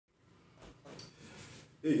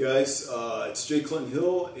Hey guys, it's Jay Clinton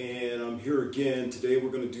Hill, and I'm here again. Today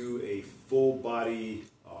we're going to do a full body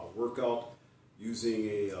workout using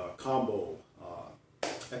a combo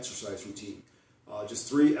exercise routine. Just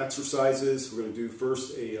 3 exercises. We're going to do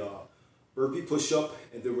first a burpee push-up,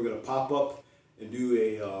 and then we're going to pop up and do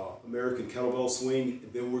a American kettlebell swing,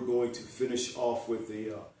 and then we're going to finish off with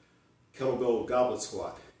a kettlebell goblet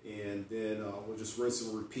squat, and then we'll just rinse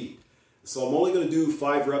and repeat. So I'm only going to do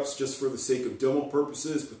 5 reps just for the sake of demo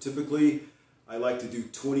purposes, but typically I like to do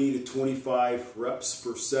 20 to 25 reps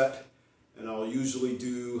per set, and I'll usually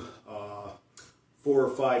do 4 or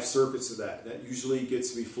 5 circuits of that. That usually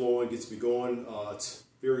gets me flowing, gets me going. It's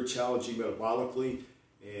very challenging metabolically,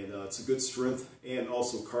 and it's a good strength and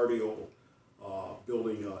also cardio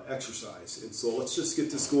building exercise. And so let's just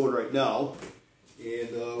get this going right now,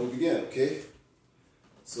 and we'll begin, okay?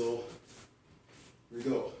 So here we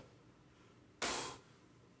go.